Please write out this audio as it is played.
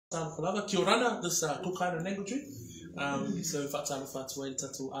Kia orana, this Kokana language. So Fatalofa to El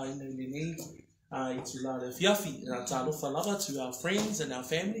Tatu Aine Itulada Fiafi, Talofa Lava to our friends and our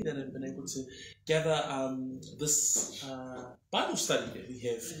family that have been able to gather this Bible study that we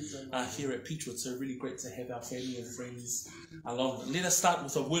have here at Peachwood. So really great to have our family and friends along. Let us start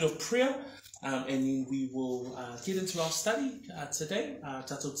with a word of prayer. And then we will get into our study today.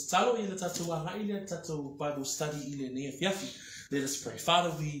 Tato Tatalo Ila Tato Wahaile Tato Bible study Ile Nea Fiafi. Let us pray.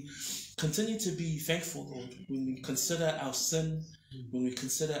 Father, we continue to be thankful, Lord, when we consider our sin, when we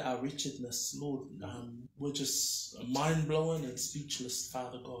consider our wretchedness, Lord. We're just mind-blowing and speechless,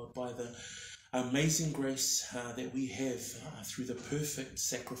 Father God, by the amazing grace that we have through the perfect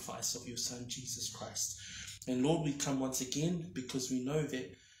sacrifice of your Son, Jesus Christ. And Lord, we come once again because we know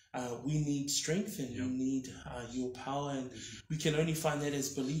that we need strength and we need your power, and we can only find that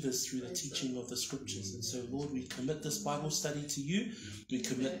as believers through the teaching of the scriptures. And so, Lord, we commit this Bible study to you. We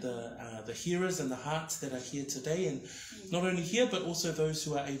commit the hearers and the hearts that are here today, and not only here, but also those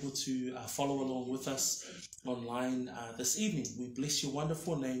who are able to follow along with us online this evening. We bless your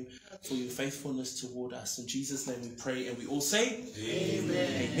wonderful name for your faithfulness toward us. In Jesus' name we pray, and we all say,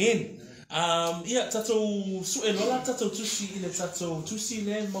 Amen. Amen. Tato suelola tato tusi ile tato tusi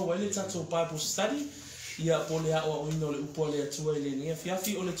le mawele tato Bible study. Pole a o ino le upole atua ile ne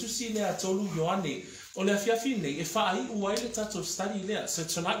fiafi ole tusi le atolu Yohane. Ole fiafi ne e fa ai uile tato study there. So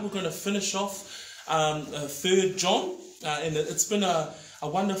tonight we're going to finish off 3rd John, and it's been a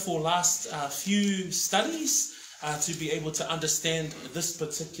wonderful last few studies to be able to understand this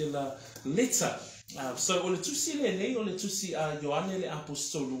particular letter. So ole tusi le ne ole tusi Yohane le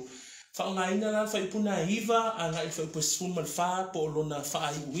apostolu. So we're going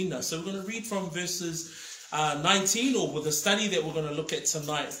to read from verses 19, or with the study that we're going to look at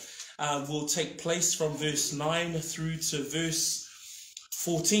tonight will take place from verse 9 through to verse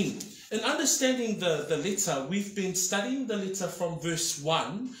 14. In understanding the letter, we've been studying the letter from verse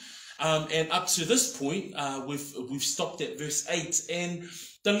 1 and up to this point we've stopped at verse 8, and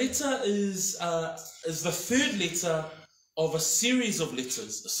the letter is the third letter of a series of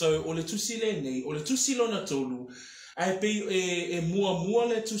letters. So ole tusi le nei, ole tusi lona tolu, ai pe e mua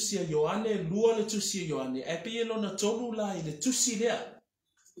le tusi a Yohane, lua le tusi a Yohane, ai pe e lona tolu la i le tusi lea.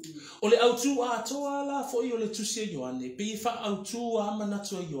 Ole autu a toa la fo i ole tusi a Yohane, pe i fa autu a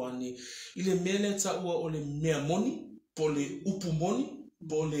manatu a Yohane, i le mele ta ua ole mea moni, po le upu moni,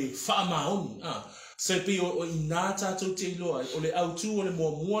 po le fa maoni. So pe o ina tatou te iloa, ole autu ole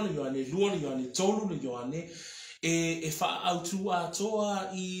mua le Yohane, lua le Yohane, tolu le Yohane, e fa autu atoa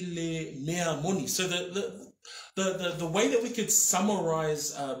I le mea moni. So the way that we could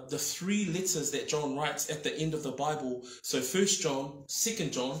summarize the 3 letters that John writes at the end of the Bible, so 1st John,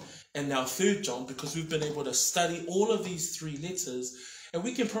 2nd John, and now 3rd John, because we've been able to study all of these 3 letters, and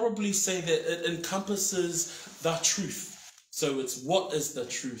we can probably say that it encompasses the truth. So it's what is the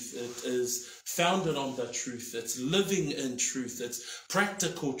truth? It is founded on the truth. It's living in truth. It's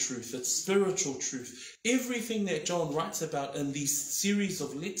practical truth. It's spiritual truth. Everything that John writes about in these series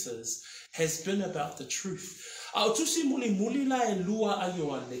of letters has been about the truth. Tusi muli la e lua a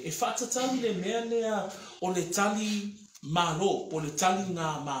Ioane. E whatatali le mea lea o le tali malo, o le tali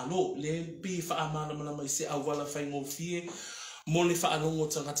ngā malo. Le pi whaamana mana mai se awala whaingo fie, mo le whaalongo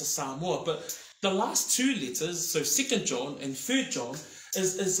tangata Samoa. But the last 2 letters, so 2nd John and 3rd John,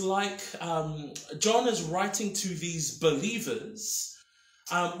 is like John is writing to these believers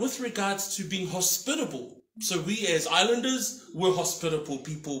with regards to being hospitable. So we as islanders, we're hospitable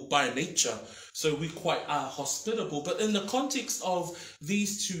people by nature. So we quite are hospitable. But in the context of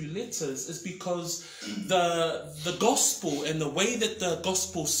these 2 letters is because the gospel and the way that the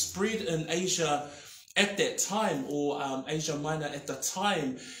gospel spread in Asia at that time, or Asia Minor at the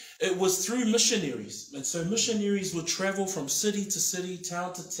time, it was through missionaries. And so missionaries would travel from city to city,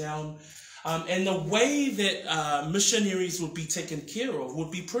 town to town. And the way that missionaries would be taken care of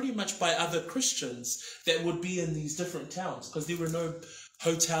would be pretty much by other Christians that would be in these different towns, because there were no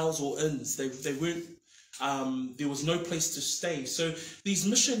hotels or inns. They weren't, there was no place to stay. So these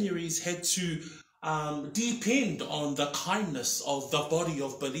missionaries had to depend on the kindness of the body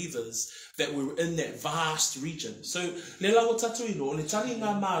of believers that were in that vast region. So le lawa tatu ilo, le tali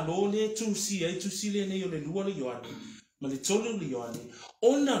ngā mā lo le tusi le nei o le lua le Yohane, ma le tolu le Yohane,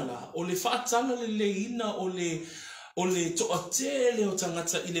 ona la, o le whaatanga le leina o le toa le o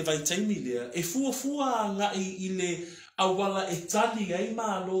tangata I le vaitaimi lea, e fuafua ngai I le awala e tali ai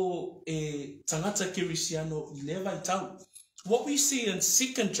mā lo e tangata kirisiano I le vaitau. What we see in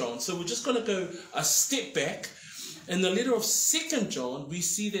 2nd John, so we're just going to go a step back. In the letter of 2nd John, we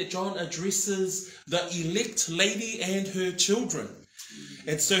see that John addresses the elect lady and her children.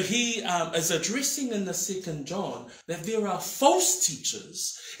 And so he is addressing in the 2nd John that there are false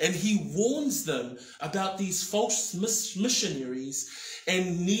teachers, and he warns them about these false missionaries,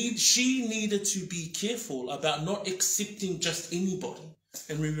 and she needed to be careful about not accepting just anybody.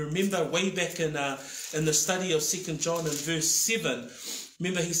 And we remember way back in the study of 2nd John in verse 7,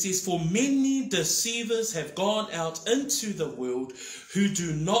 remember he says, "For many deceivers have gone out into the world who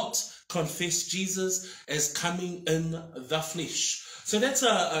do not confess Jesus as coming in the flesh." So that's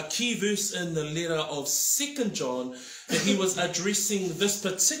a key verse in the letter of 2nd John, that he was addressing this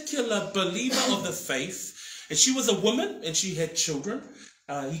particular believer of the faith. And she was a woman and she had children.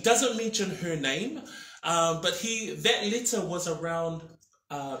 He doesn't mention her name, but that letter was around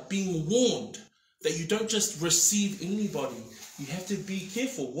being warned that you don't just receive anybody. You have to be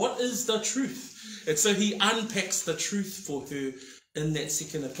careful. What is the truth? And so he unpacks the truth for her in that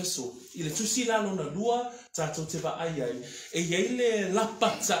 2nd epistle. I le tusi lalo na lua, tātou te wa aiai, e yeile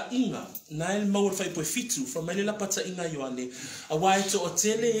lapata inga, na el maur fai poe fitu, from ele lapata inga yoane, a wai to o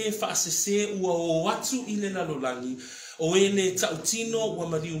tele e whaasese ua o watu i le lalolangi, o ele tautino ua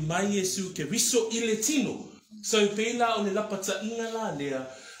mariu mai Yesu ke riso i le tino. So peila o le lapata inga la lea,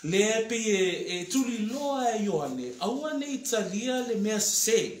 lea pe e tuli loa e yoane, aua ne italia le mea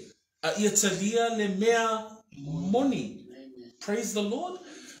se, a italia le mea moni. Praise the Lord.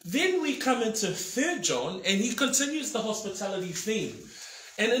 Then we come into 3rd John, and he continues the hospitality theme.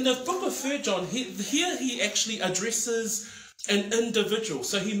 And in the book of 3rd John, here he actually addresses an individual.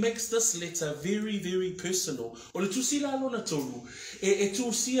 So he makes this letter very, very personal. O le tusila alona tolu, e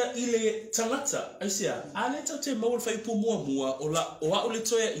tusia ile tangata. Aisia, a le tau te maul fai pu mua mua, o a o le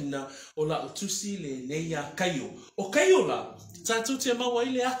toia ina, o la o tusi le leia kaio. O kaio la, tātou te maua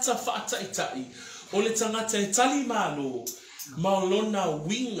ile ata whaata itai, o le tangata e tali malo, maulona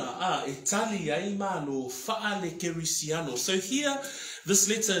winga, e tali ai malo, faa le kerisiano. So here, this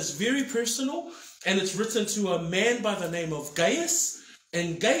letter is very personal, and it's written to a man by the name of Gaius.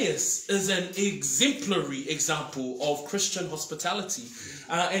 And Gaius is an exemplary example of Christian hospitality.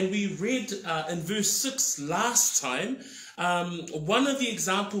 And we read in verse 6 last time, one of the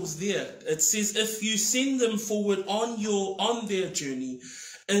examples there, it says, if you send them forward on their journey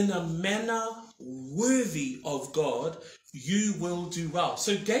in a manner worthy of God, you will do well.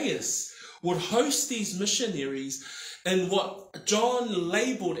 So Gaius would host these missionaries in what John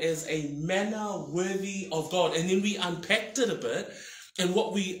labeled as a manner worthy of God. And then we unpacked it a bit. And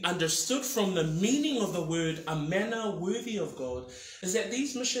what we understood from the meaning of the word, a manner worthy of God, is that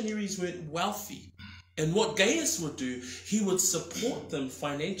these missionaries weren't wealthy. And what Gaius would do, he would support them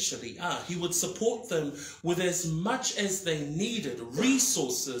financially. He would support them with as much as they needed,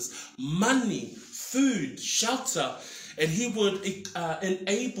 resources, money, food, shelter. And he would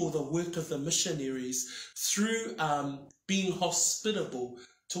enable the work of the missionaries through being hospitable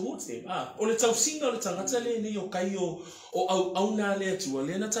towards them. O le tau singa o le tangata le ne o kai o au na le atua,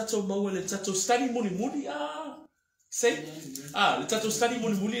 le na tato maua le tato study muli, say? Le tato study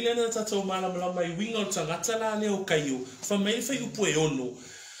muli le na tato malama i winga o tangata la le o kai o, fa mai le fai upu e ono,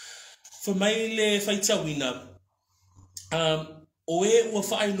 fa mai le fai tawina, o e ua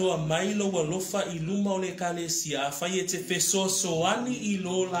whaailoa mai loa lofa i luma o le kalesia, fai e te fesoasoani i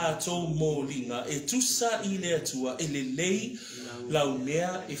lo la tau mōlinga, e tusa i le atua, e le lei lau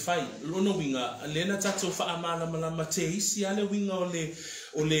lea e fai. Lono winga, lena tato whaamalama te isi ale winga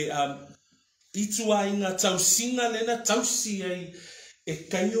o le itua inga tausinga lena tausi ai e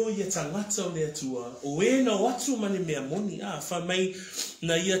kaio i tangata o le atua. O e na watu mani mea moni, wha mai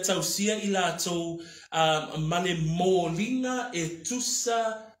na ia tausia i la tau mane mōlinga e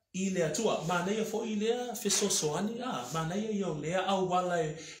tusa i le atua. Māneia fo i lea fesosoani, māneia i o lea au wala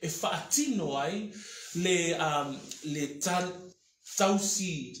e whaatino ai le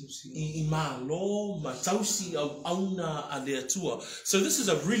tausi I malo, ma tausi au auna a le atua. So this is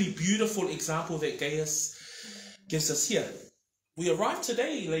a really beautiful example that Gaius gives us here. We arrive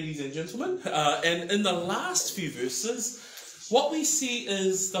today, ladies and gentlemen, and in the last few verses, what we see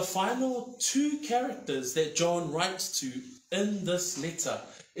is the final two characters that John writes to in this letter.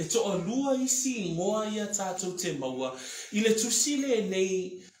 E to o lua isi ngoa ia tātou te maua, I le tusile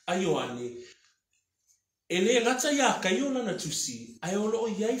nei aioane. E le ngata ia kai o lana tusi, ai o loo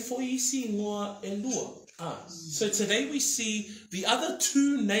iai fo isi ngoa e lua. So today we see the other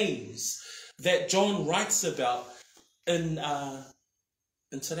two names that John writes about in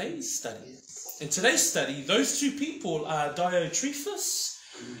today's study. In today's study, those two people are Diotrephes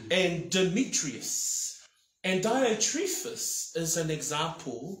and Demetrius. And Diotrephes is an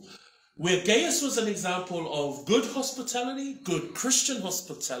example where Gaius was an example of good hospitality, good Christian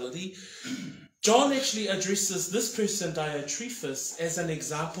hospitality. John actually addresses this person, Diotrephes, as an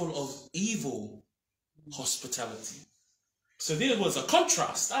example of evil hospitality. So there was a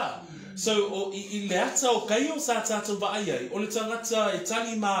contrast. So I le ata o kai o sa tātou vaaiai, o le tangata e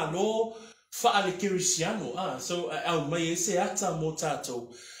tali mā lo whaale kerisiano. So au mai e se ata mo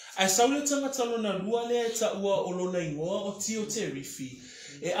tātou. Ai sau le tangata lona lua lea ta ua o lona ingoa o tio te rifi.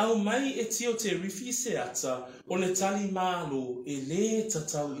 E au mai e tio te rifi se ata o le tali mā lo e le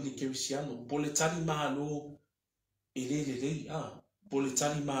tatau i le kerisiano. Po le tali mā lo e le. Po le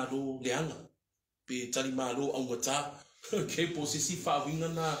tali mā lo leanga. Pe tali mā lo au ngata. Okay, po sisi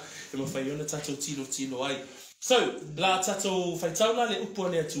whaawinga na e mawhaiona tātou tilo ai. So, la tātou whaitaula le upua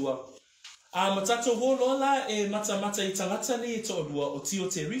le atua. Ma tātou hōlola e mata I tangata ni e tō lua o tio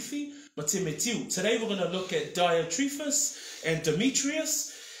te rifi, ma te me tiu. Today we're going to look at Diotrephes and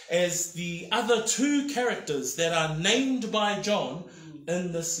Demetrius as the other two characters that are named by John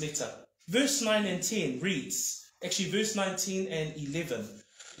in this letter. Verse 9 and 10 reads, actually verse 19 and 11.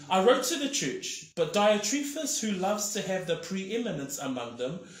 I wrote to the church, but Diotrephes, who loves to have the preeminence among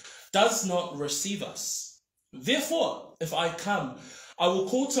them, does not receive us. Therefore, if I come, I will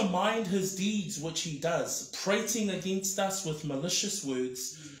call to mind his deeds which he does, prating against us with malicious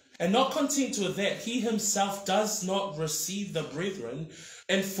words. And not content with that, he himself does not receive the brethren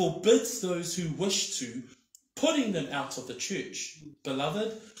and forbids those who wish to, putting them out of the church.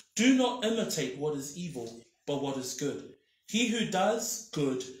 Beloved, do not imitate what is evil, but what is good. He who does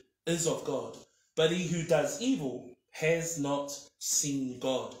good is of God, but he who does evil has not seen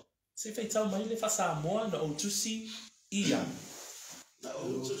God. Se feitau mai le Samoan na o tusi ia. Na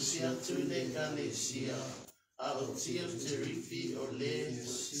o tusi atu le kalesia, a o tia te rifi o le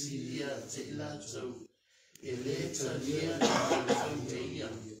siria te ilatou, e le talia te whaumeia,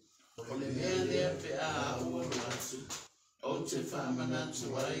 o le mea lea pe a ua matu, o te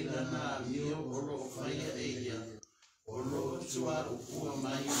whamanatu ai lana mio o lo whaia eia. Olo tua upua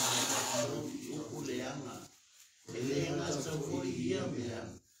mai i upu leanga. E leanga tau o ia mea.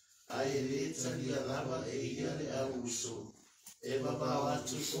 Ai le talia lava e ia le auso. E babao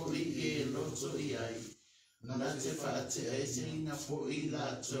atu kori e loto i ai. Na te whaate ai te ina po i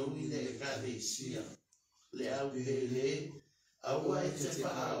la tau i le karesia. Le au he le. Aua e te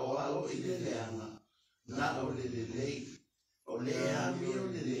wha o ao i le leanga. Na o le lei. O lea mi o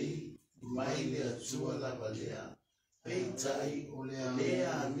le lei. Mai le atua lava lea. Peitai o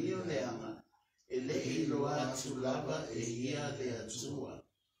lea mi o leanga, e le ilo atu lava e ia le atua.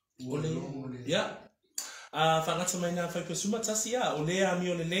 Yeah. Whangata mai ngā whaipasuma tasi o lea mi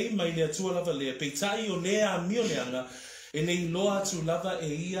o le lei, mai le atua lava lea. Peitai o lea mi o leanga, e le ilo atu lava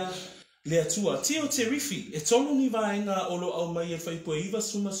e ia le atua. Tio te rifi, e tonu ni vaenga o lo au mai e whaipua iwa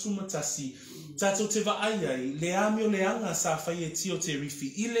suma tasi. Tātou te vaaiai, lea mi o leanga sa whai e tio te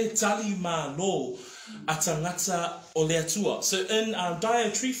rifi, i le tali mā lo a tangata o le atua. So in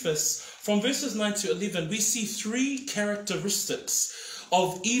Diotrephes, from verses 9 to 11, we see three characteristics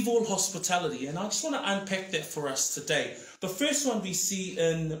of evil hospitality. And I just want to unpack that for us today. The first one we see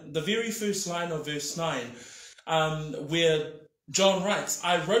in the very first line of verse 9, where John writes,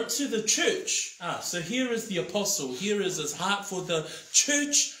 I wrote to the church. So here is the apostle. Here is his heart for the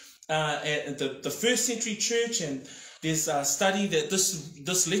church, the first century church. And there's a study that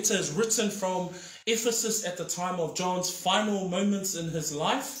this letter is written from Ephesus at the time of John's final moments in his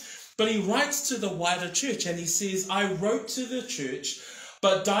life. But he writes to the wider church and he says, I wrote to the church,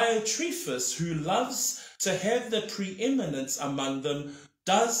 but Diotrephes, who loves to have the preeminence among them,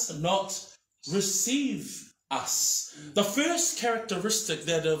 does not receive us. The first characteristic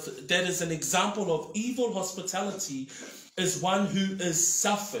that is an example of evil hospitality is one who is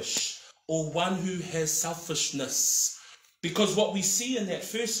selfish, or one who has selfishness. Because what we see in that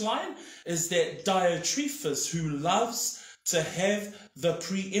first line is that Diotrephes, who loves to have the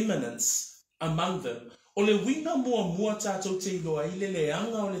preeminence among them. O le wina mua tātou te iloa i le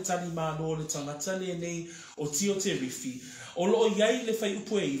leanga o le tali mālo o le tangata le nei o tio te rifi. O loo iai le whai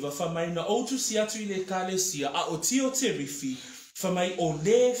upu e iwa, whamai na outusi atu i le kālesia a o tio te rifi, whamai o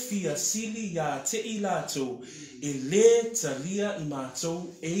le fia sili ia te i lātou, e le talia i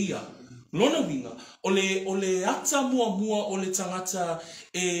mātou e ia. Lona winga, o le ata mua o le tangata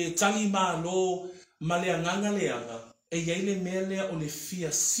e tali mālo ma le anganga leanga, e iai le mea lea o le fia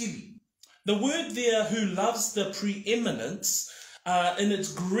sili. The word there, who loves the preeminence, in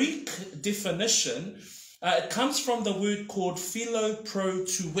its Greek definition, it comes from the word called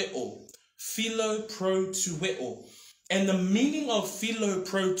philoprotueo. Philoprotueo. And the meaning of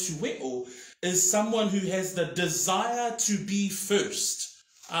philoprotueo is someone who has the desire to be first.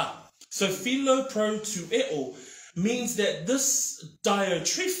 So philoprotueo means that this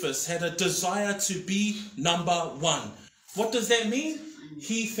Diotrephes had a desire to be number one. What does that mean?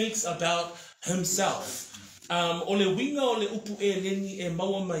 He thinks about himself. Ole winga ole upu e leni e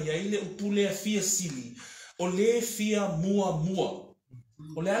maua mai ai le upu lea fia sili. Ole fia mua mua.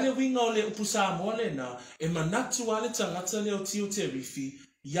 Ole ale winga ole upu Samoa lena e manatu ale tangata leo tio te rifi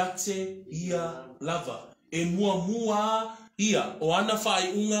yate ia lava. E mua mua ia. O ana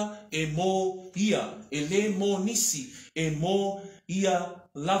whai unga e mo ia. E le mo nisi e mo ia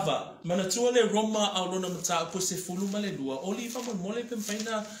lava. Manatua le Roma au lona mata upo se fulu male lua. Oli iwa mole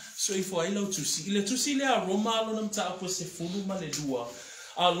pempaina so ifo aila tusi. Ile tusi le a Roma au lona mata upo se fulu male lua.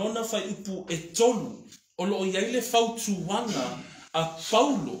 A lona whai upu e tolu. Olo o iaile fautu wanga a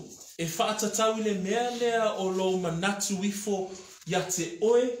Paulo e whaatatau ile mea lea o lo manatu ifo ya te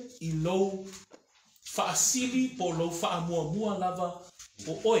oe I lo whaasili po lo whaamua mua lava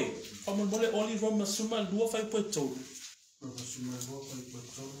o oe. Whamon oli Roma suma lua whai upu e tolu. Suma lua whai upu e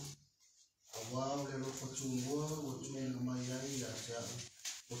tolu. A wao le rofa tūmua o tūna mai ai a te au.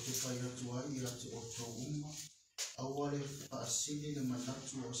 O te whai atu ai a te o tō uma. Awa le whaasili le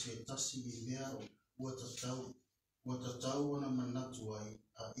manatu o se tasi I mea o ua tatau. Ua tatau ona manatu ai.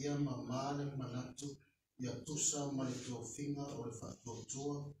 A ia mamale manatu ia tusa ma le tō whinga o le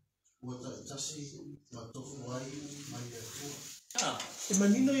whaatotua. Ua tasi ma tofu ai mai le tua. E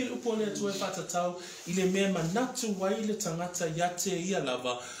manino I upo le atua e whatatau I le mea manatu wai le tangata ia te ia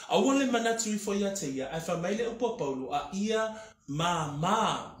lava. Aua le manatu ifo ia te ia. Ai whamai le upo Paulo a ia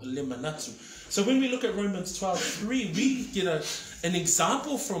ma le manatu. So when we look at Romans 12:3, we get an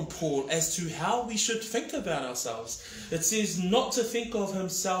example from Paul as to how we should think about ourselves. It says not to think of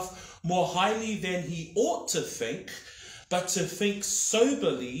himself more highly than he ought to think, but to think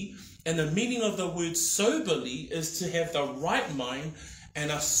soberly. And the meaning of the word soberly is to have the right mind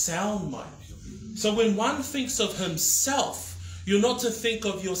and a sound mind. So when one thinks of himself, you're not to think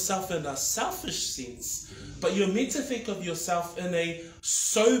of yourself in a selfish sense, but you're meant to think of yourself in a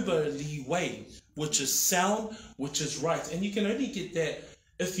soberly way, which is sound, which is right. And you can only get that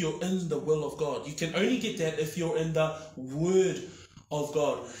if you're in the will of God. You can only get that if you're in the word of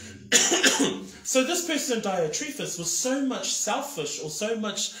God. So this person, Diotrephes, was so much selfish or so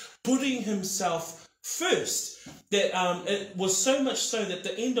much putting himself first that it was so much so that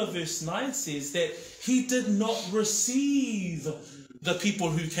the end of verse 9 says that he did not receive the people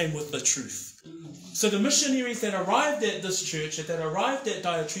who came with the truth. So the missionaries that arrived at this church, that arrived at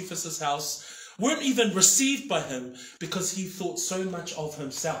Diotrephes' house, weren't even received by him because he thought so much of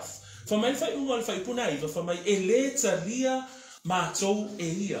himself. Whamai whai unga le whai puna iwa, whamai e le talia mātou e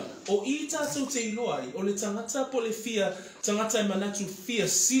ia. O I tātou te iloa ai, o le tangata po le fia, tangata e manatu fia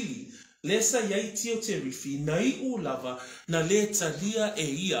sili, lesa iai tio te rifi, nai u lava, na le talia e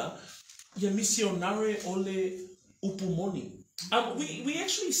ia, ia misionare o le upumoni. We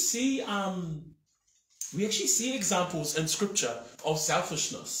actually see examples in scripture of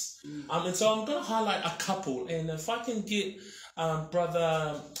selfishness. And so I'm going to highlight a couple. And if I can get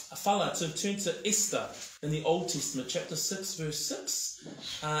Brother Fala to turn to Esther in the Old Testament, chapter 6, verse 6.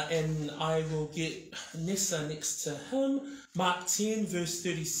 And I will get Nessa next to him, Mark 10, verse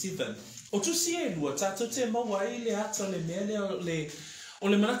 37. O tu si e lua, tātou te mawai le ata le mele o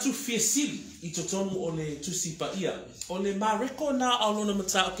le manatu fia sili I to tonu o le tusi pa ia. O le mareko na aulona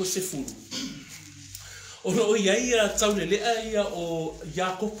mata apo se furu. O le o iaia tau le lea ia o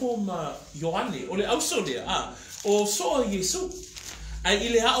Iakopo ma Ioane. O le auso lea, o soa Yesu. Ai I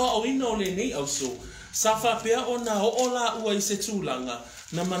le hao au ina o le nei auso. Sa whapea o na o la ua I se tūlanga.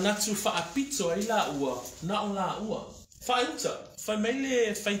 Na manatu whaapito ai la ua. Na o la ua. Whaiuta. Whai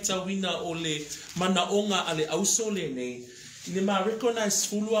meile whaitawina o le manaonga a le auso le nei. I le ma recognize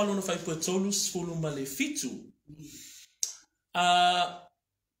fulu alona whai puetolu fulu ma le fitu.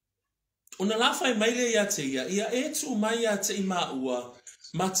 Ona la whai maile ia te ia e tu mai ia te I maua,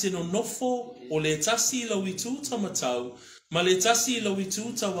 ma te no nofo o le tasi I lau I tū tamatau, ma le tasi I lau I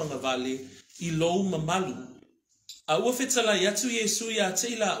tū tawanga vale, I lou mamalu. A ua whetala I atu Yesu ia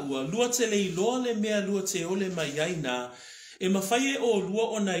te ila ua, lua te le iloa le mea lua te ole mai aina, e mawhaie o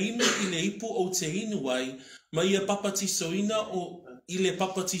lua o na inu I le ipu o te inu ai, ma ia papatisoina o I le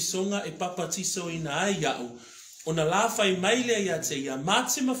papatisonga e papatisoina ai au. Ona la whai maile ia te ia, mā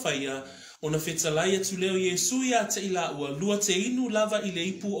te mawhaia, ona whetalai atu leo Yesu ia te ila ua, lua te inu lava I le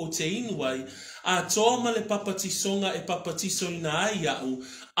ipu o te inu ai, a toa le papatisonga e papatiso ina ai au,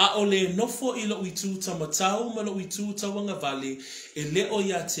 a o le nofo I lo I tūta matau ma lo I tūta wanga vale, e leo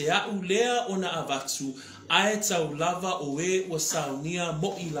ia te au lea ona avatu, ae tau lava o e wa saunia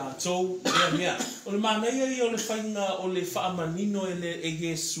mo I lātou lea mea. O le mānei ai o le whainga o le whaamanino e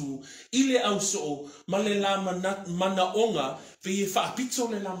Yesu, I le au so ma le la mana onga, pe e whaapito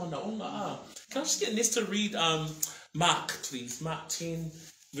le la mana onga. Can I just get Nesta to read Mark, please? Mark 10,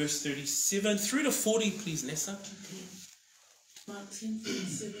 verse 37 through to 40, please, Nessa. Okay. Mark 10,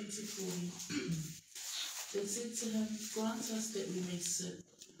 37 to 40. They said to him, grant us that we may sit,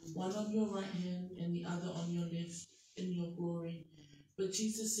 one on your right hand and the other on your left, in your glory. But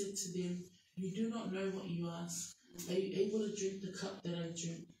Jesus said to them, you do not know what you ask. Are you able to drink the cup that I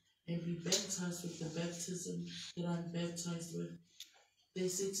drink, and be baptized with the baptism that I am baptized with? They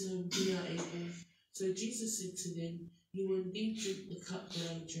said to him, we are able. So Jesus said to them, you will indeed drink the cup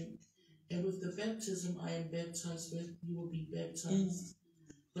that I drink, and with the baptism I am baptized with, you will be baptized.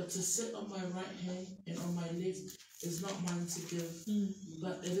 But to sit on my right hand and on my left is not mine to give,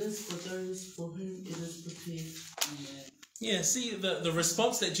 but it is for those for whom it is prepared. Yeah, see the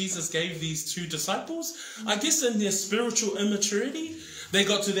response that Jesus gave these two disciples, I guess in their spiritual immaturity, they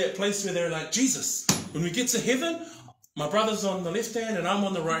got to that place where they're like, Jesus, when we get to heaven, my brother's on the left hand and I'm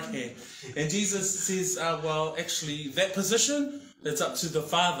on the right hand. And Jesus says, well, actually, that position, it's up to the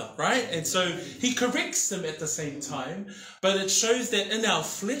Father, right? And so he corrects them at the same time, but it shows that in our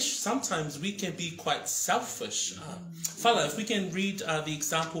flesh, sometimes we can be quite selfish. Fala, if we can read the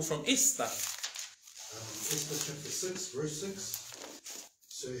example from Esther. Esther chapter 6, verse 6.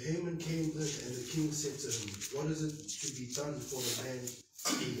 So Haman came in, and the king said to him, what is it to be done for the man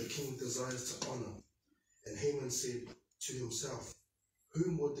whom the king desires to honor? And Haman said to himself,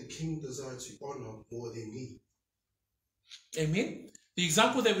 whom would the king desire to honor more than me? Amen. The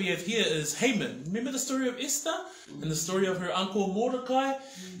example that we have here is Haman. Remember the story of Esther and the story of her uncle Mordecai?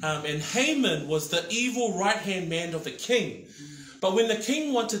 And Haman was the evil right-hand man of the king. But when the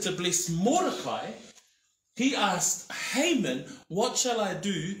king wanted to bless Mordecai, he asked Haman, what shall I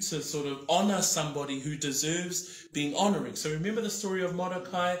do to sort of honor somebody who deserves being honoring? So remember the story of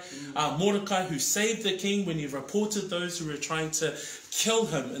Mordecai? Mordecai who saved the king when he reported those who were trying to kill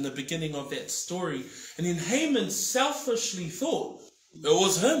him in the beginning of that story. And then Haman selfishly thought it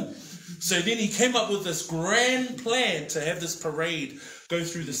was him. So then he came up with this grand plan to have this parade go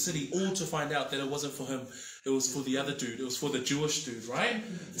through the city, all to find out that it wasn't for him. It was for the other dude. It was for the Jewish dude, right?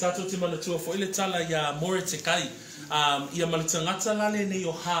 Tato te manatua fo ile tala ya Mordecai. Ia malitangata lale ne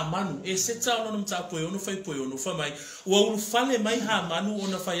yo ha manu. E seta ono mta poe ono fai poe ono fa mai. Ua ulufale mai ha manu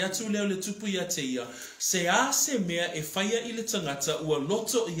ona fai atu leo le tupu ia te ia. Se a se mea e faia ile tangata ua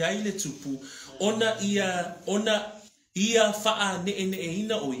loto ia ile tupu. Ona ia faa ne e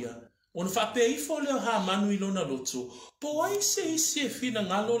ina oia. Ona wha pe ifo leo ha manu ilona loto. Po ai se isi e fina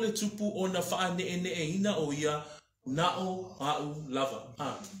ngalo le tupu ona wha ne e ina o ia nao au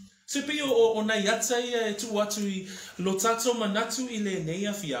lava. So pe ona yata ia e tu watu I lo tato manatu I le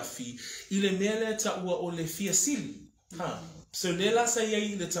neia fiafi. I le mele ta ua o le fia sili. So le la sa ia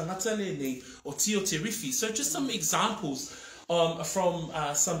I le tangata le nei o tio te rifi. So just some examples from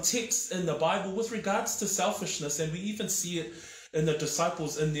some texts in the Bible with regards to selfishness, and we even see it in the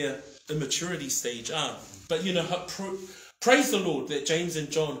disciples in their immaturity stage. But you know, praise the Lord that James and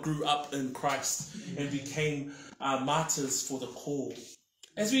John grew up in Christ and became martyrs for the call.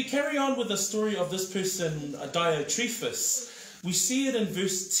 As we carry on with the story of this person, Diotrephes, we see it in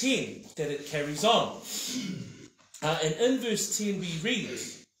verse 10 that it carries on. And in verse 10 we read,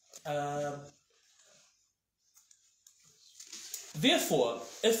 therefore,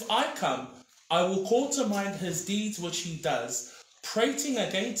 if I come, I will call to mind his deeds which he does, prating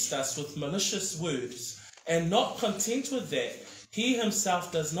against us with malicious words, and not content with that, he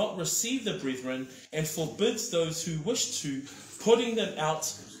himself does not receive the brethren, and forbids those who wish to, putting them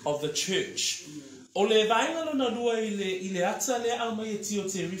out of the church. O le vainga lona lua I le ata le au mai e tio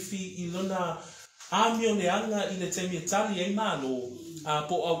te rifi I lona amio le anga I le te mietali e malo,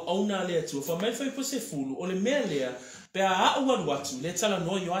 po au auna le atua, fa mai fai po se fulu, o le mea lea, pe a aua watu, le tala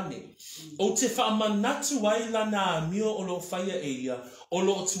no yoane. O te whaamanatu ai lana amio o lo whaia e ia, o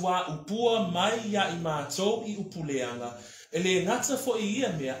lo tua upua mai ia I mātou I upuleanga. E le ngata fo I ia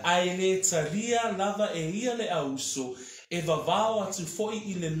mea, ai le taria lava e ia le auso, e vavao atu fo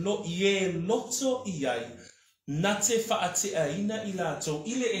I le loto I ai. Na te whaate aina I lātou,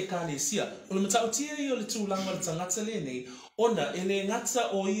 I le e kālesia. O le matautia I o le tūlanga le tangata le nei, ona e le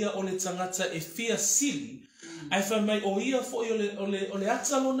ngata o ia o le tangata e fia sili, ai whai mai o ia fo I o le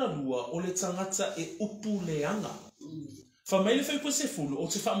atalona lua o le tangata e upu leanga. Whamaile whai po se fulu, o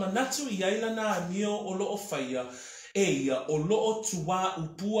te whamanatu I aila na mio o loo whaia, e ia o loo tuwa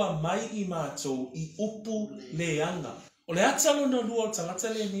upua mai I mātou I upu leanga. O le atalo na lua o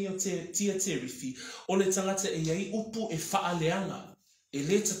tangata le ni o te tia te rifi, o le tangata e iai upu e wha leanga. E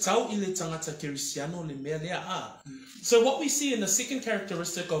le tatau I le tangata kerisiano le mea lea a. So what we see in the second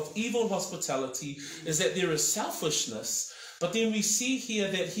characteristic of evil hospitality is that there is selfishness, but then we see here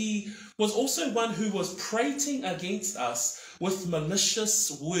that he was also one who was prating against us with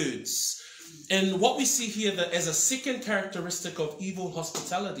malicious words. And what we see here that as a second characteristic of evil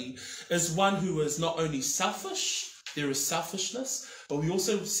hospitality is one who is not only selfish, there is selfishness, but we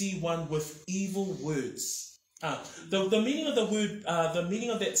also see one with evil words. The meaning of the word, the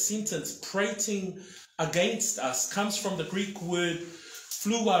meaning of that sentence, prating against us, comes from the Greek word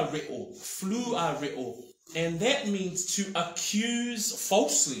fluareo, and that means to accuse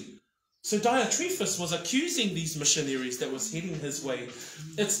falsely. So Diotrephes was accusing these missionaries that was heading his way.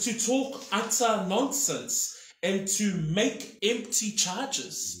 It's to talk utter nonsense and to make empty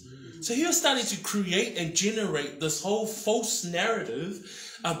charges. So he was starting to create and generate this whole false narrative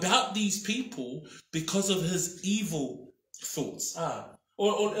about these people because of his evil thoughts.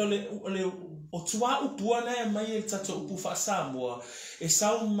 O tua upua na mai e tato upu wha Samoa, e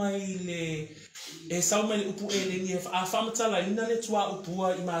sau mai le upu e le ni a whamatala ina le tua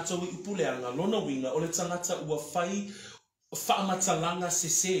upua I mātou I upu leanga, lona winga o le tangata ua whai whaamatalanga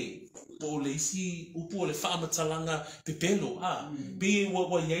sese. O le isi upu o le whaamatalanga pepelo. Be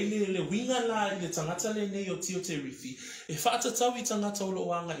wa yeile le winga la I le tangata le nei o tio te rifi. E whaatatau I tangata o lo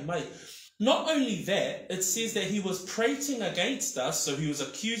wanga I mai. Not only that, it says that he was prating against us, so he was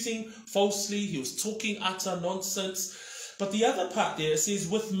accusing falsely, he was talking utter nonsense. But the other part there, it says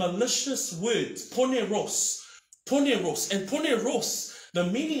with malicious words, poneros, and poneros, the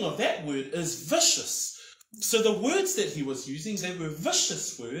meaning of that word is vicious. So the words that he was using, they were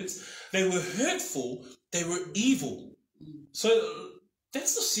vicious words, they were hurtful, they were evil. So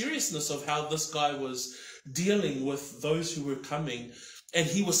that's the seriousness of how this guy was dealing with those who were coming. And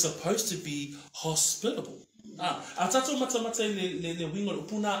he was supposed to be hospitable. A tato matamata le wingo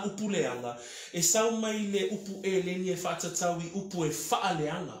upuna upu leanga. E sau mai le upu e le ni e whaatatawi upu e wha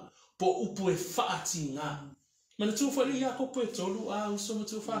leanga. Po upu e whaati ngā. Mana tu whali ia kopo e tolu a usoma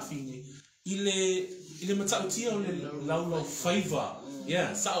tu whawhine. Ile matautia o le laulau favour.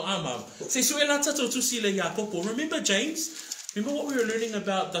 Yeah, sao amam. Se so e la tato tu si le ia kopo. Remember James? Remember what we were learning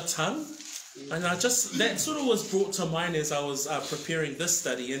about the tongue? And that sort of was brought to mind as I was preparing this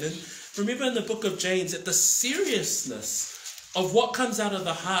study. And then remember in the book of James that the seriousness of what comes out of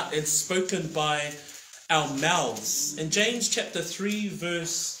the heart and spoken by our mouths. In James chapter 3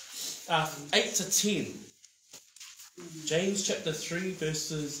 verse 8 to 10. James chapter 3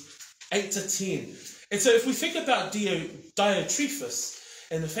 verses 8 to 10. And so if we think about Diotrephes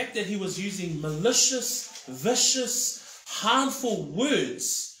and the fact that he was using malicious, vicious, harmful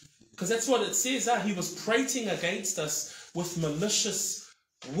words, because that's what it says, he was prating against us with malicious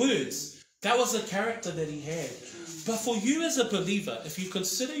words. That was the character that he had. But for you as a believer, if you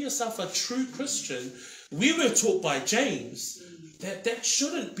consider yourself a true Christian, we were taught by James that that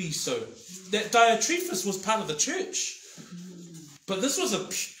shouldn't be so. That Diotrephes was part of the church. But this was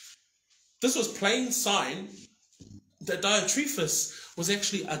plain sign that Diotrephes was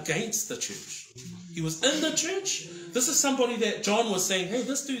actually against the church. He was in the church. This is somebody that John was saying, hey,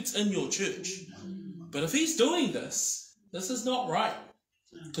 this dude's in your church. But if he's doing this is not right.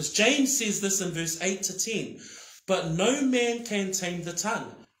 Because James says this in verse 8 to 10. But no man can tame the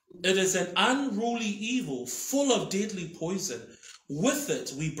tongue. It is an unruly evil, full of deadly poison. With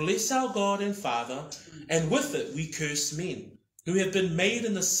it we bless our God and Father, and with it we curse men, who have been made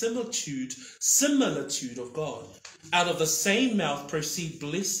in the similitude of God. Out of the same mouth proceed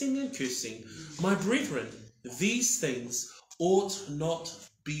blessing and cursing. My brethren, these things ought not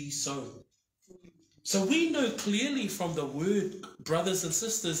be so. So we know clearly from the word, brothers and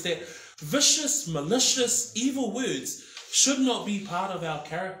sisters, that vicious, malicious, evil words should not be part of our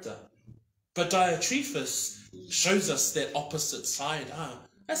character. But Diotrephes shows us that opposite side.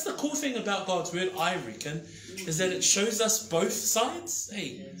 That's the cool thing about God's word, I reckon, is that it shows us both sides.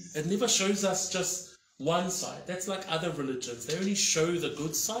 Hey, it never shows us just one side. That's like other religions. They only show the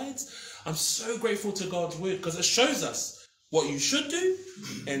good sides. I'm so grateful to God's word because it shows us what you should do,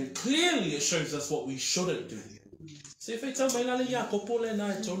 and clearly it shows us what we shouldn't do. Se fai tau mai lale ia kopole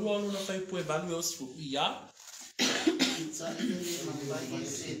na e tolu alo na fai pue value o sfu ia.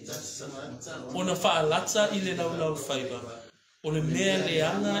 Ona whaalata I le laulau whaiba. O le mea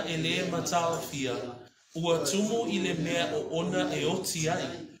leanga e le matao fia. Ua tumu I le mea o ona e oti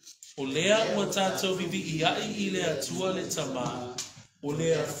ai. O lea ua tātou vivi I ai I le atua le tamā. O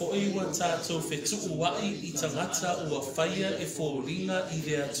lea fo'i ua tātou whetu wai I tangata ua whaia e fōringa I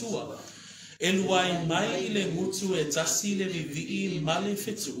le atua. E luai mai I le ngutu e tasi le vivi I male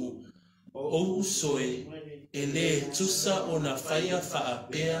whetu. O usoe, e le tusa o na whaia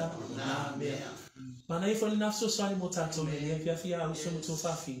whaapea na mea. Mana I whali nafso swani mo tātou le lea piawhia au so mutu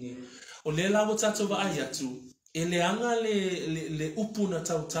whawhine. O le la o tātou wa ai atu. E le anga le upu na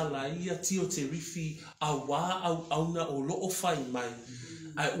tautala ia tio te rifi a wā au auna o loo whai mai.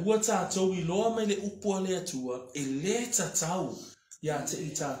 Ai ua tātou I loa mai le upu a le atua e le tatau ia te I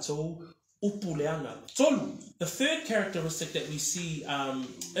tātou upu le anga. Tolu, the third characteristic that we see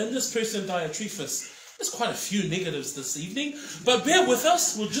in this person Diotrephes, there's quite a few negatives this evening, but bear with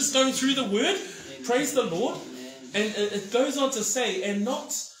us, we're just going through the word, praise the Lord, and it goes on to say, and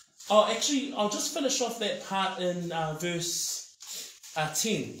not... I'll just finish off that part in verse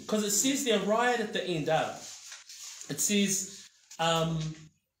 10, because it says there right at the end. It says,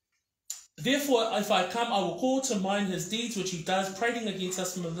 therefore, if I come, I will call to mind his deeds which he does, prating against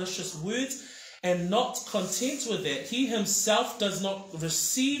us malicious words, and not content with that, he himself does not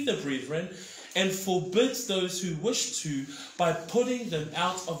receive the brethren, and forbids those who wish to by putting them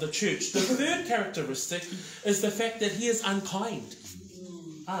out of the church. The third characteristic is the fact that he is unkind.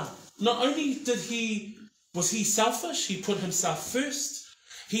 Not only was he selfish, he put himself first,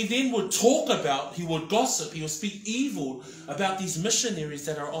 he then would talk about, he would gossip, he would speak evil about these missionaries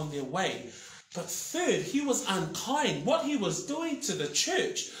that are on their way. But third, he was unkind. What he was doing to the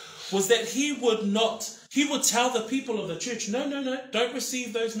church was that he would tell the people of the church, no, don't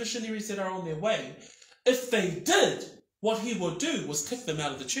receive those missionaries that are on their way. If they did, what he would do was kick them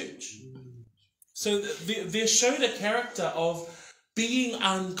out of the church. So there showed a character of being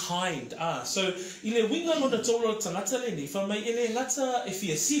unkind. So ile winga no na tolo tangata le ni fa mai ele ngata e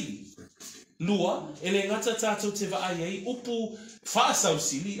fia sili lua ele ngata tatou te va ai upu fa sau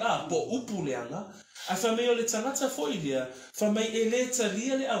sili po upu leanga ai fa mai ole tangata foi lia fa mai ele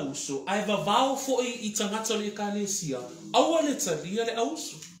talia le auso ai va vao foi I tangata le kalesia au le talia le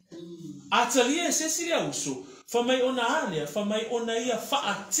auso a talia se sili auso fa mai ona ale fa mai ona ia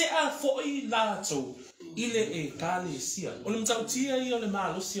fa tea foi lato ile e kalesia o le matautia I o le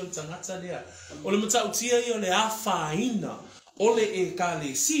malosi o le tangata lea o le matautia I o le afaina o le e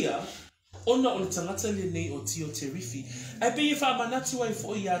kalesia ona o le tangata le nei o tio te rifi ai pe I wha manatu ai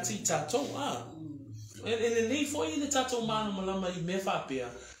fo I a ti tātou ele nei fo I le tātou mana malama I me whapea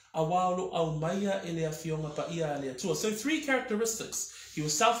a wālo au maia ele a fionga pa ia le atua. So three characteristics: he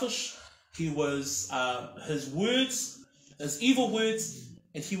was selfish, he was his evil words,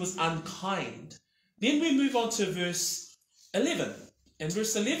 and he was unkind. Then we move on to verse 11. And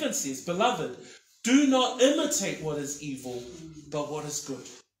verse 11 says, Beloved, do not imitate what is evil, but what is good.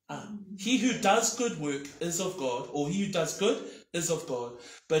 He who does good work is of God, or he who does good is of God,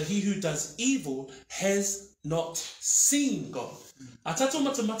 but he who does evil has not seen God. Atato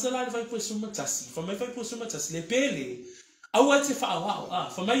matamata la vai po sumatasi, fa mai vai po sumatasi le pele. Aua te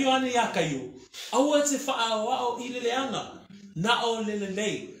whaawao, fa mai yoane yakayo. Aua te whaawao I le leanga. Na o le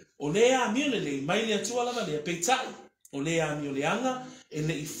lei. O lea miolele, mai lea tua lava lea peitai. O lea mioleanga, e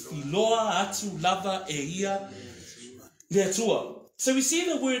le iloa atu lava e ia lea tua. So we see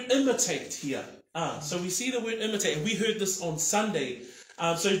the word imitate here. So we see the word imitate. And we heard this on Sunday.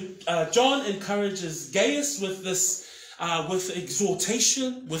 John encourages Gaius with this, with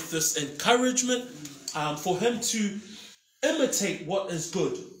exhortation, with this encouragement, for him to imitate what is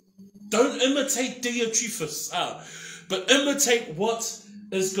good. Don't imitate Diotrephes, but imitate what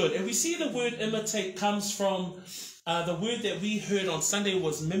is good. And we see the word imitate comes from the word that we heard on Sunday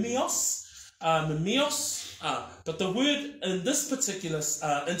was mimios. But the word in this particular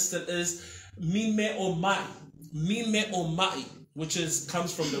instant is mime o mai, which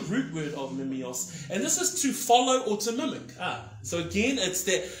comes from the root word of mimios. And this is to follow or to mimic. So again, it's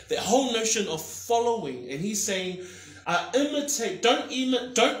that whole notion of following. And he's saying, imitate, don't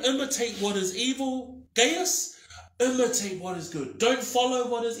imitate what is evil, Gaius. Imitate what is good. Don't follow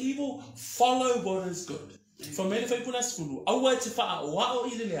what is evil, follow what is good. For many people, that's fulu. Awa te wha o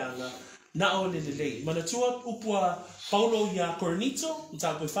I le leanga, na o le lei. Manatua upua Paulo ya Corinito,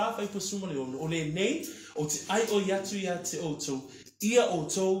 mta koe wha po suma le o le nei, o te ai o yatu ya te oto, ia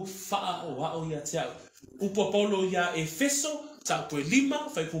oto wha o ya te au. Upua Paulo ya Efeso, ta koe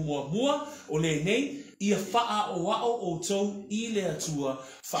 5, whai po mua, o le nei, ia wha o oto I le atua,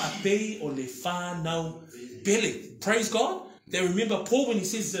 wha pei o le whanau belly. Praise God. They remember Paul when he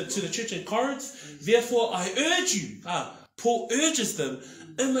says to the church in Corinth, therefore I urge you, Paul urges them,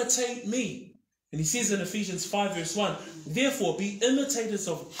 imitate me. And he says in Ephesians 5 verse 1, therefore be imitators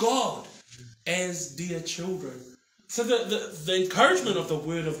of God as dear children. So the encouragement of the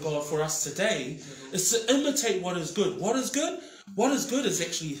word of God for us today is to imitate what is good. What is good? What is good is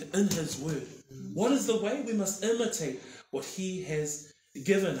actually in his word. What is the way? We must imitate what he has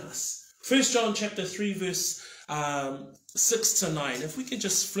given us. 1 John chapter 3 verse 6 to 9. If we can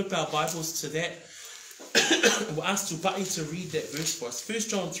just flip our Bibles to that, we'll ask Tupai to read that verse for us. 1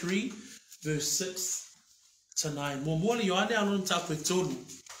 John 3 verse 6 to 9. Mōmole yo ane anō tāpui tōru.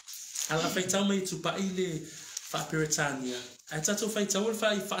 Ala whai tau mai Tupai le whaperetania. Ai tato whai tau le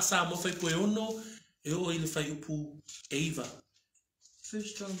whai whaasa mo whai poe ono e o le whai upu eiva. 1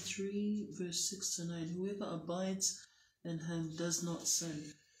 John 3 verse 6 to 9. Whoever abides in him does not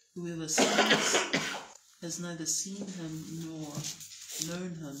sin. Whoever sins has neither seen him nor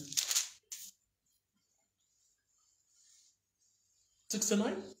known him. 6 to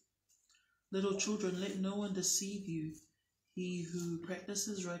 9? Little children, let no one deceive you. He who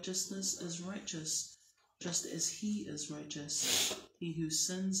practices righteousness is righteous, just as he is righteous. He who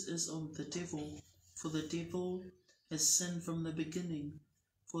sins is of the devil, for the devil has sinned from the beginning.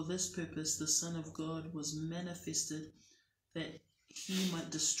 For this purpose the Son of God was manifested, that he might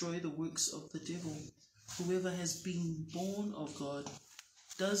destroy the works of the devil. Whoever has been born of God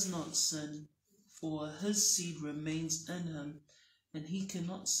does not sin, for his seed remains in him, and he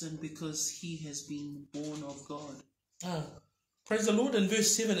cannot sin because he has been born of God. Praise the Lord. In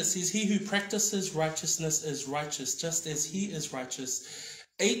verse 7 it says, he who practices righteousness is righteous, just as he is righteous.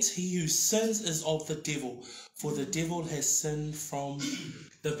 8, he who sins is of the devil, for the devil has sinned from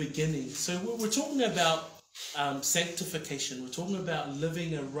the beginning. So we're talking about sanctification. We're talking about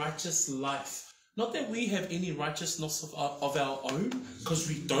living a righteous life. Not that we have any righteousness of our own, because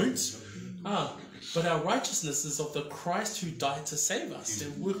we don't. But our righteousness is of the Christ who died to save us.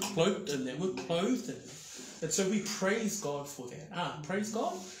 And we're cloaked in that. We're clothed in that. And so we praise God for that. Praise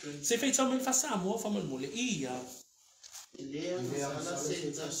God. Se fei tau me whasa mua whaman mole ia.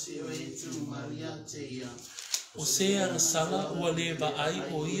 O sea sala ua le ba ai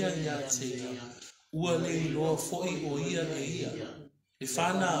o ia ia te ia. Ua le loa foi o ia e ia. E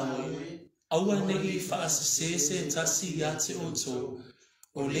whana oe. Aua ne I whaasasese tasi ia te o tō.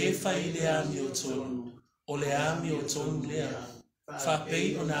 O le whai le ami o tonu. O le ami o tonu lea.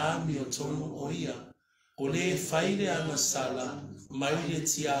 Whapei o na ami o tonu o ia. O le whai le ana sala. Mai le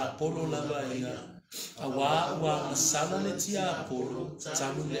tia apolo lava ia. A wā ua masala le tia apolo.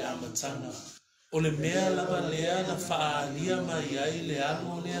 Tanu le amatanga. O le mea lava lea na whaalia mai ai le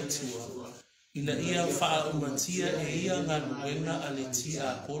alo le atua. Ina ia wha umatia e ia ngā nuenga a le tia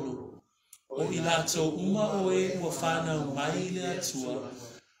apolo. O I lātou uma o e ua whānau mai le atua.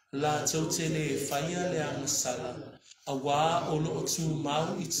 Lātou te le whaia le angasala. A wā o loo tū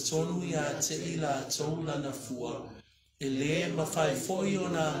mau I te tonu I a te I lātou lana fua. E le mawhai foi o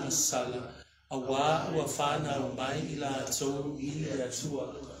nā angasala. A wā ua whānau mai I lātou I le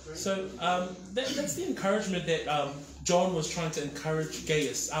atua. So that's the encouragement that John was trying to encourage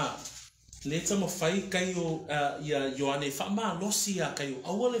Gaius. Leta mawhai kai o Ioane whaama losi a kai o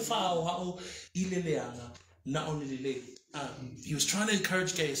aua le wha o hao I le leanga na o le le. He was trying to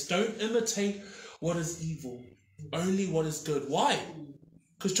encourage Gaius, don't imitate what is evil, only what is good. Why?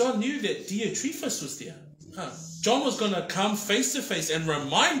 Because John knew that Diotrephes was there. John was going to come face to face and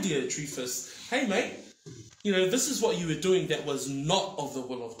remind Diotrephes, hey mate, you know, this is what you were doing that was not of the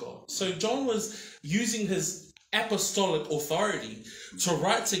will of God. So John was using his apostolic authority to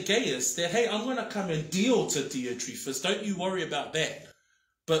write to Gaius that, hey, I'm going to come and deal to Diotrephes. Don't you worry about that.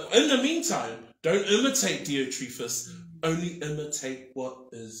 But in the meantime, don't imitate Diotrephes. Only imitate what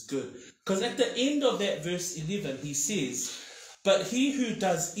is good. Because at the end of that verse 11, he says, but he who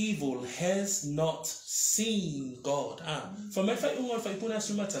does evil has not seen God. For me fai unga fai puna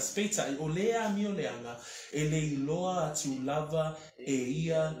sumata speta I o lea mi o leanga e le iloa atu lava e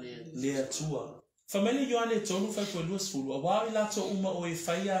ia le atua. Famele Ioane tonu fai koe luas fulu, a wā I lato uma o e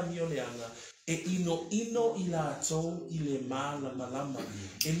whaia mi o leanga, e ino I lato I le malama lama.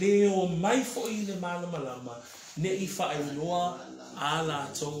 E leo mai fo I le malama lama, ne I whae loa a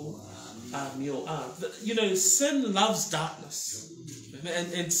lato a mi o a. You know, sin loves darkness.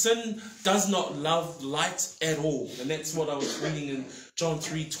 And sin does not love light at all. And that's what I was reading in John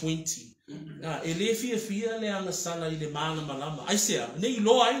 3:20. E le fia le anga sala I le malama lama. Ai sea, ne I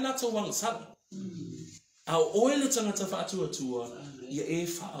loa I lato wang sala. That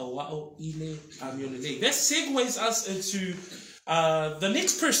segues us into the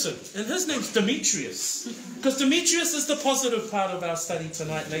next person, and his name's Demetrius. Because Demetrius is the positive part of our study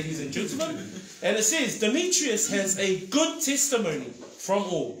tonight, ladies and gentlemen. And it says, Demetrius has a good testimony from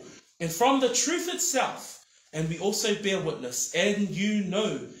all, and from the truth itself, and we also bear witness, and you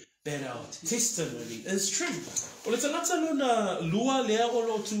know that our testimony is true. O le tangata lona lua lea o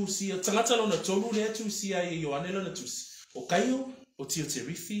lo tusia, tangata lona tolu lea tusia e Ioane lona tusi. O kaio, o tio te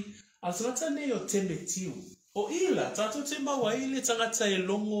rifi, al tangata ne o te metiu. O ila, tato te mawa i le tangata e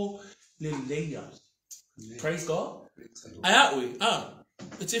longo le leia. Praise God. Ai aui,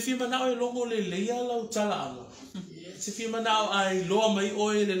 te whima nao e longo le leia lau tala anga. Te whima nao ai loa mai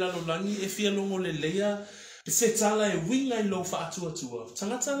oe le lalolangi e whia longo le leia. Se tala e winga I lo fa atua tua.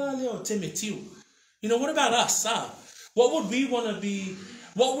 Tangata la leo te metiu. You know, what about us? What would we want to be?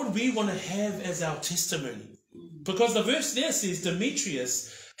 What would we want to have as our testimony? Because the verse there says Demetrius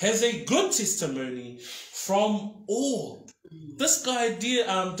has a good testimony from all. This guy, dear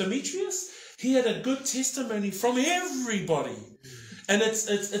Demetrius, he had a good testimony from everybody. And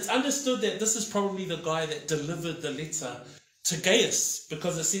it's understood that this is probably the guy that delivered the letter to Gaius,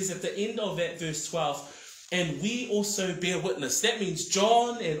 because it says at the end of that verse 12, and we also bear witness. That means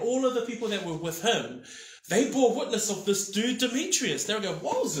John and all of the people that were with him, they bore witness of this dude Demetrius. They were going,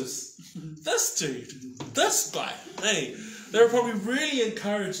 what was this dude, this guy? Hey, they were probably really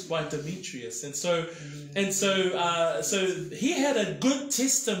encouraged by Demetrius, and so he had a good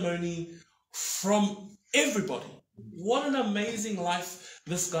testimony from everybody. What an amazing life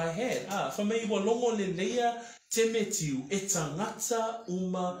this guy had. For me, walongo le leia te metiu e tangata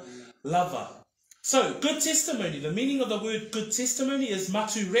uma lava. So, good testimony. The meaning of the word good testimony is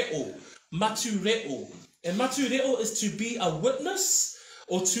matureo. Matureo. And matureo is to be a witness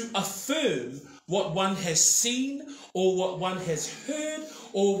or to affirm what one has seen or what one has heard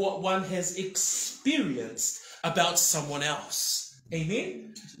or what one has experienced about someone else.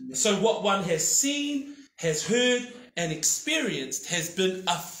 Amen? So what one has seen, has heard, and experienced has been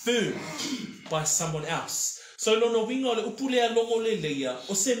affirmed by someone else. So lono winga le upulea longo le leia,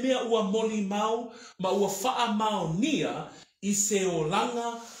 o se mea ua moli mau, ma ua faa mau nia, I se o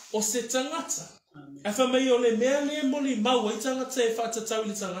langa o se tangata. E wha mei o le mea le moli mau, I tangata e whaatatau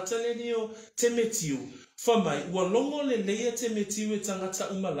le tangata le ni o te metiu. Wha mai, ua longo le leia te metiu e tangata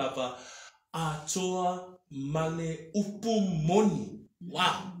umalava, a toa male upumoni.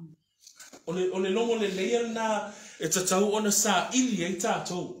 Wow. O le longo le leia na, e tatau ona sa ili e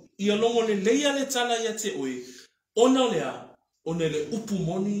tātou. Ia longo le leia le tala ia te oi, ona lea, ona le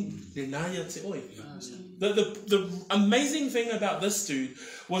upumoni le na ia te oi. The amazing thing about this dude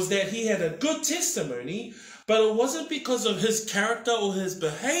was that he had a good testimony, but it wasn't because of his character or his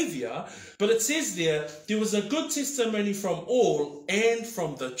behavior, but it says there was a good testimony from all and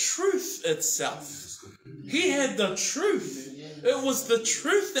from the truth itself. He had the truth. It was the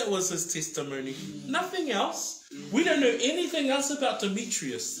truth that was his testimony, nothing else. We don't know anything else about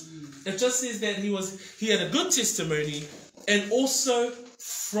Demetrius. It just says that he had a good testimony and also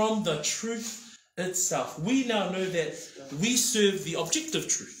from the truth itself. We now know that we serve the objective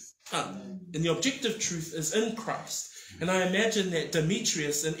truth. And the objective truth is in Christ. And I imagine that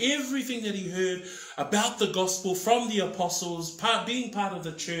Demetrius and everything that he heard about the gospel from the apostles, being part of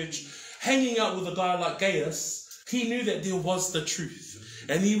the church, hanging out with a guy like Gaius, he knew that there was the truth.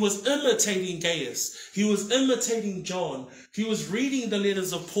 And he was imitating Gaius. He was imitating John. He was reading the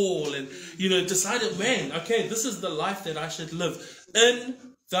letters of Paul and, decided, man, okay, this is the life that I should live in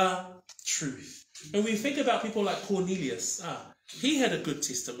the truth. And we think about people like Cornelius. He had a good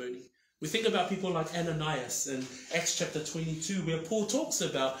testimony. We think about people like Ananias in Acts chapter 22, where Paul talks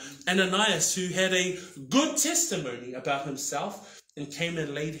about Ananias, who had a good testimony about himself and came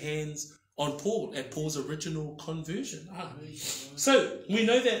and laid hands on Paul at Paul's original conversion. So we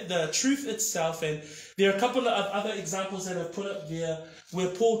know that the truth itself, and there are a couple of other examples that I've put up there where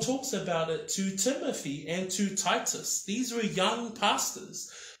Paul talks about it to Timothy and to Titus. These were young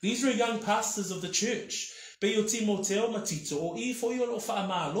pastors. These were young pastors of the church. Peo Timoteo matito o I foi o lo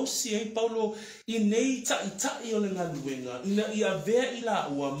whaamalosi e Paulo I nei tai o le ngaluenga ina I avea I la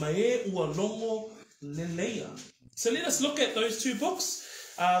ua mae ua longo le leia. So let us look at those two books.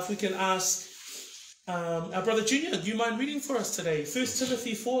 If we can ask our brother Junior, do you mind reading for us today? 1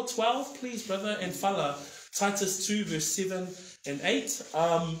 Timothy 4:12, please, brother, and fala Titus 2, verse 7 and 8.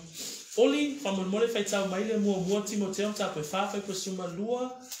 Oli, whamon whai tau maile mua Timoteo ta koe whawhai po suma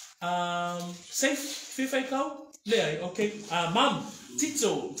lua. Safe, whiwhai kau? Lea, okay. Mam,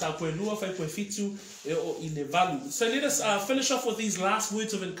 tito ta koe lua whai koe fitu e o I valu. So let us finish off with these last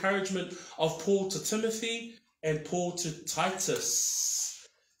words of encouragement of Paul to Timothy and Paul to Titus.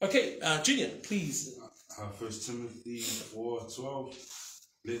 Okay, Junior, please. 1 Timothy 4:12.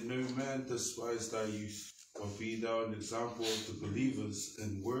 Let no man despise thy youth, but be thou an example of the believers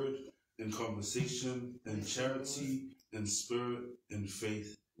in word, in conversation, in charity, in spirit, in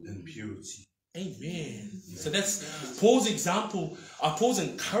faith, and purity. Amen. So that's Paul's example, Paul's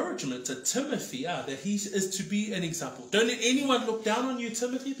encouragement to Timothy, that he is to be an example. Don't let anyone look down on you,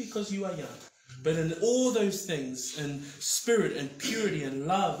 Timothy, because you are young. But in all those things, in spirit and purity and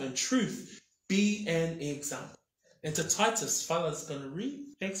love and truth, be an example. And to Titus, Fala's going to read.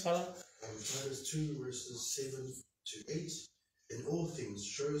 Thanks, Fala. Titus 2, verses 7 to 8. In all things,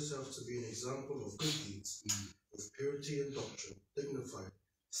 show yourself to be an example of good deeds, with purity and doctrine, dignified,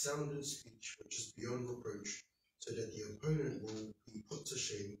 sound in speech, which is beyond reproach, so that the opponent will be put to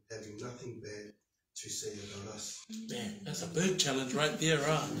shame, having nothing bad to say about us. Man, that's a big challenge right there,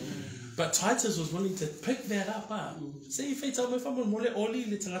 But Titus was willing to pick that up, Say, if I tell me if I'm on Oli,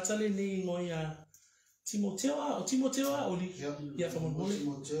 let's not tell any Moya Timoteo, Oli. Yeah, from on Oli.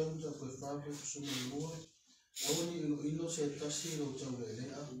 Oni ilo se tasi lo tawele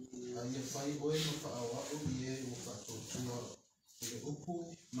a ia fai oe no whaawao i e o whatotua i le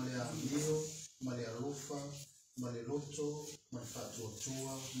upu, ma le ahio, ma le alofa, ma le loto, ma le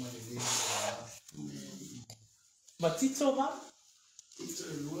whatotua, ma le leo Ma tito ba? Tito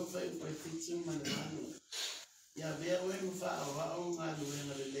e lua fai pai tito ma le hano. Ia vea oe no whaawao ngā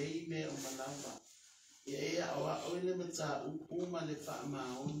luenga le lei me o manawa. Ia e a oa oe le mata upu ma le wha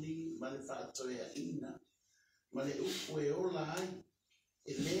maoni, ma le whatoea ina. Ma le upu e ola ai,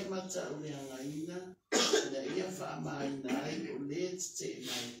 e le mata o le hangaina, na ia wha maina ai o le te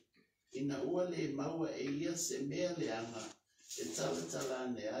mai, ina ua le maua e ia se mea le anga, e tala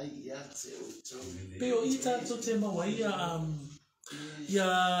ai ia te o tau. Peo i tātou te maua ia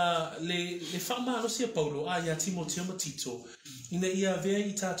le whaamalosia Paulo, ia Timoteo Matito, ina ia vea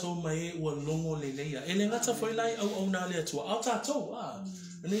i tātou mai ua longo le leia. E le ngata foi lai au nā lea tua, au tātou,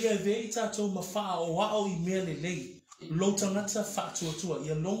 ina ia vea i tātou ma wha o wao i mea le lei. Lauta ngata wha tua,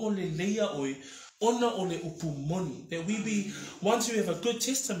 ia longo le leia oi, ona o le upu moni. That we be ones who have a good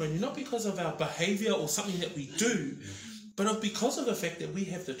testimony, not because of our behavior or something that we do, but because of the fact that we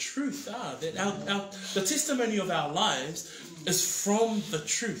have the truth. That the testimony of our lives is from the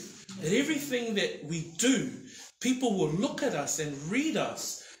truth. That everything that we do, people will look at us and read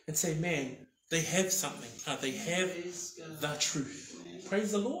us and say, man, they have something. They have the truth.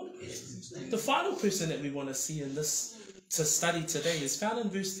 Praise the Lord. The final person that we want to see in this to study today is found in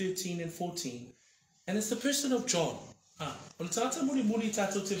verse 13 and 14. And it's the person of John. O le tangata muri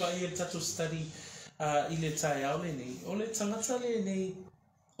tātou te vai e tātou study I le tai au le nei. O le tangata le nei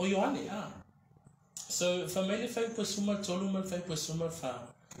o Ioane. So, fa mele fai pa suma tolu man fai pa suma fa.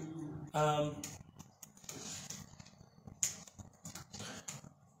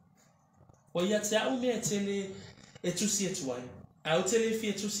 Wa ia te au mea tele e tusi e tuai. Au tele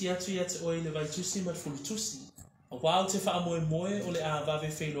fia tusi atu ia te oi le vai tusi mat fulu tusi. A wau te wha moe moe o le a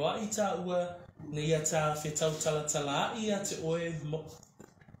vave wheloa i tā ua ne ia tā whetau talatala ia te oe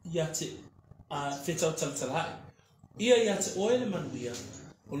ia te whetau talatala. Ia te oe le manuia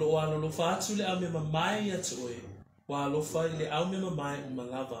o lo oa lolofa atu le au me mamai ia te oe wa alofa le au me mamai o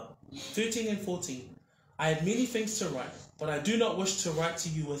malava. 13 and 14. I had many things to write, but I do not wish to write to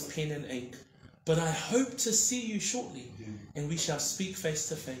you with pen and ink. But I hope to see you shortly, and we shall speak face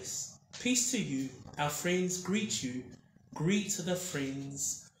to face. Peace to you, our friends greet you. Greet the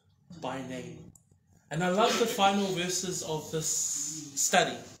friends by name. And I love the final verses of this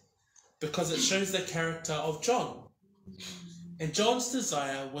study because it shows the character of John. And John's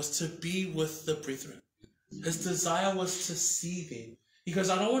desire was to be with the brethren. His desire was to see them. He goes,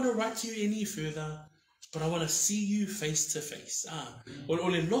 I don't want to write to you any further, but I want to see you face to face. O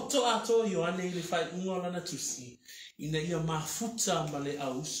le loto ato Ioane le whai unga lana tusi. Ina ia mafuta ma le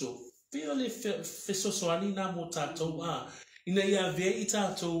auso. Peo le fesosoani na mo tātou. Ina ia vea i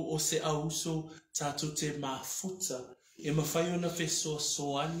tātou o se auso tātou te mafuta. E mawhai ona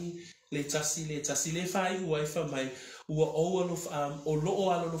fesosoani le tasi le whai ua iwha mai. Ua o loo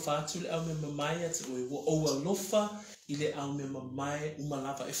alofa atu le au me mamai atu oe. Ua o alofa i le au me mamai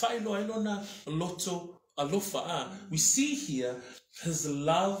umalava. E whai loa ilona loto alofa. We see here his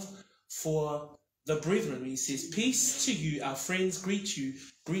love for the brethren. He says, peace to you, our friends greet you.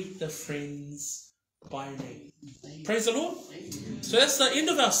 Greet the friends by name. Praise the Lord. So that's the end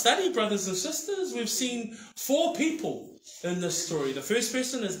of our study, brothers and sisters. We've seen 4 people in this story. The first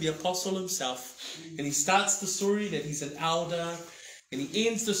person is the apostle himself. And he starts the story that he's an elder. And he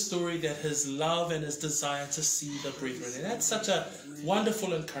ends the story that his love and his desire to see the brethren. And that's such a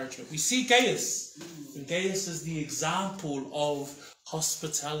wonderful encouragement. We see Gaius. And Gaius is the example of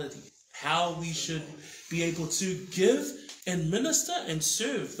hospitality. How we should be able to give and minister and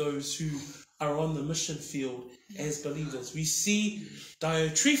serve those who are on the mission field as believers. We see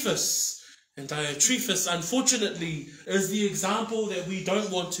Diotrephes, And Diotrephes, unfortunately, is the example that we don't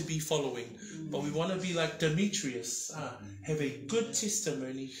want to be following. But we want to be like Demetrius, have a good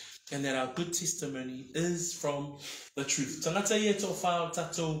testimony, and that our good testimony is from the truth. Tangata ia tō whao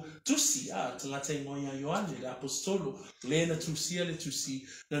tatou tusi, tangata i ngoia Ioane, le apostolo, lena tusia le tusi,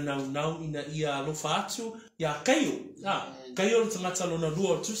 na nau ina ia alofa atu, ia kaio. Kaio le tangata lona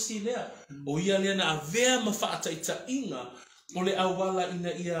lua o tusi lea, o ia lena a vea mawhaata ita inga, o le awala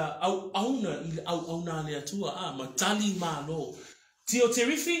ina ia au auna, i le au auna le atua, matali malo. Tio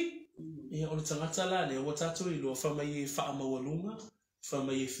Terifi, ia o le tangata la, le o tatou i loa whamai e wha mawalunga,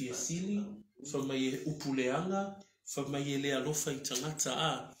 whamai e fiasili, whamai e upuleanga, whamai e lea lofa I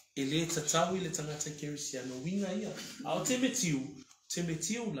tangata e le tatau I le tangata kerisiano winga ia. Ao te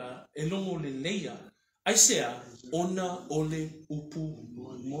metiu la, e longo le leia, aisea, ona o le upu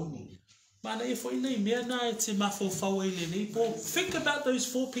moni. Mana e fo ina I mea na e te mafo whau e le leipo. Think about those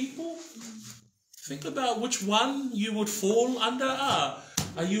 4 people. Think about which one you would fall under.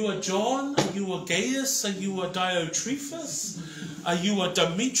 Are you a John? Are you a Gaius? Are you a Diotrephes? Are you a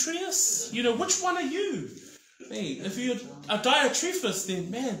Demetrius? You know, which one are you? Hey, if you're a Diotrephes, then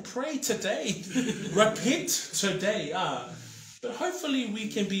man, pray today. Repent today. But hopefully we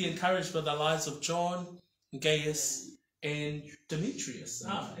can be encouraged by the lives of John, Gaius, and Demetrius.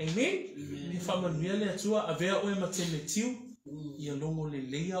 Amen? If I'm on really atua, avea oe ma te metiu, ia longo le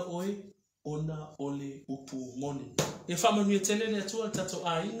leia oe, ona ole upu moni. E whamanui tele le atua tato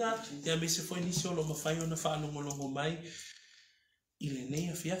aina, ia me se foi nisi o lo mawhai ona whaanongolongo mai. I le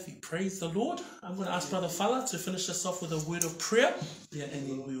nea fiafi. Praise the Lord. I'm going to ask Brother Fala to finish us off with a word of prayer. Yeah, and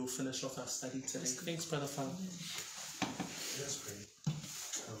then we will finish off our study today. Thanks, Brother Fala. Let's pray.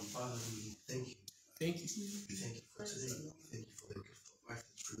 Father, we thank you. Thank you. We thank you for today. We thank you for the gift of life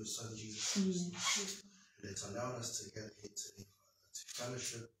through your Son, Jesus Christ. And it's allowed us to gather here today, Father, to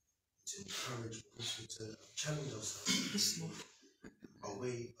fellowship, to encourage, but also to challenge ourselves. Our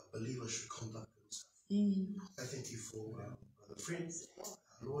way a believer should conduct himself. I thank you for Brother Friend,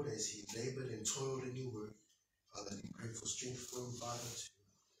 Lord, as he labored and toiled in your word. Father, we pray for strength for him, Father,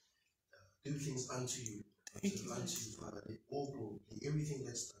 to do things unto you, Father. Let all glory, everything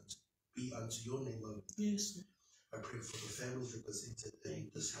that's done, to be unto your name alone. Yes. I pray for the families represented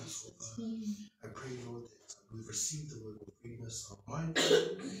in this household, Father. I pray, Lord, that we've received the word of greatness of mind,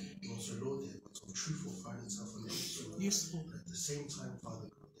 and also, Lord, that what's of truth will find itself in us. Yes, Lord. But at the same time,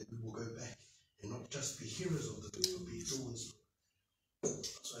 Father, that we will go back and not just be hearers of the word, but be doers.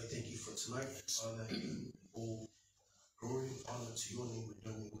 So I thank you for tonight, Father, and all glory and honor to your name and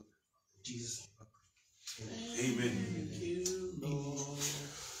your name. In Jesus' name I pray. Amen. Thank you, Lord,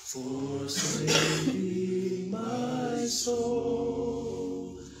 For saving my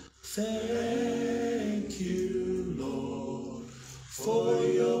soul. Thank you, Lord, for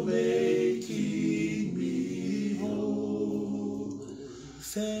your making me whole.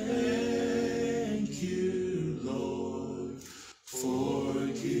 Thank you, Lord, for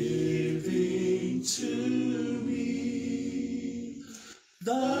giving to me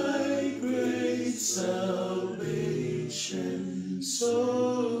thy great salvation. So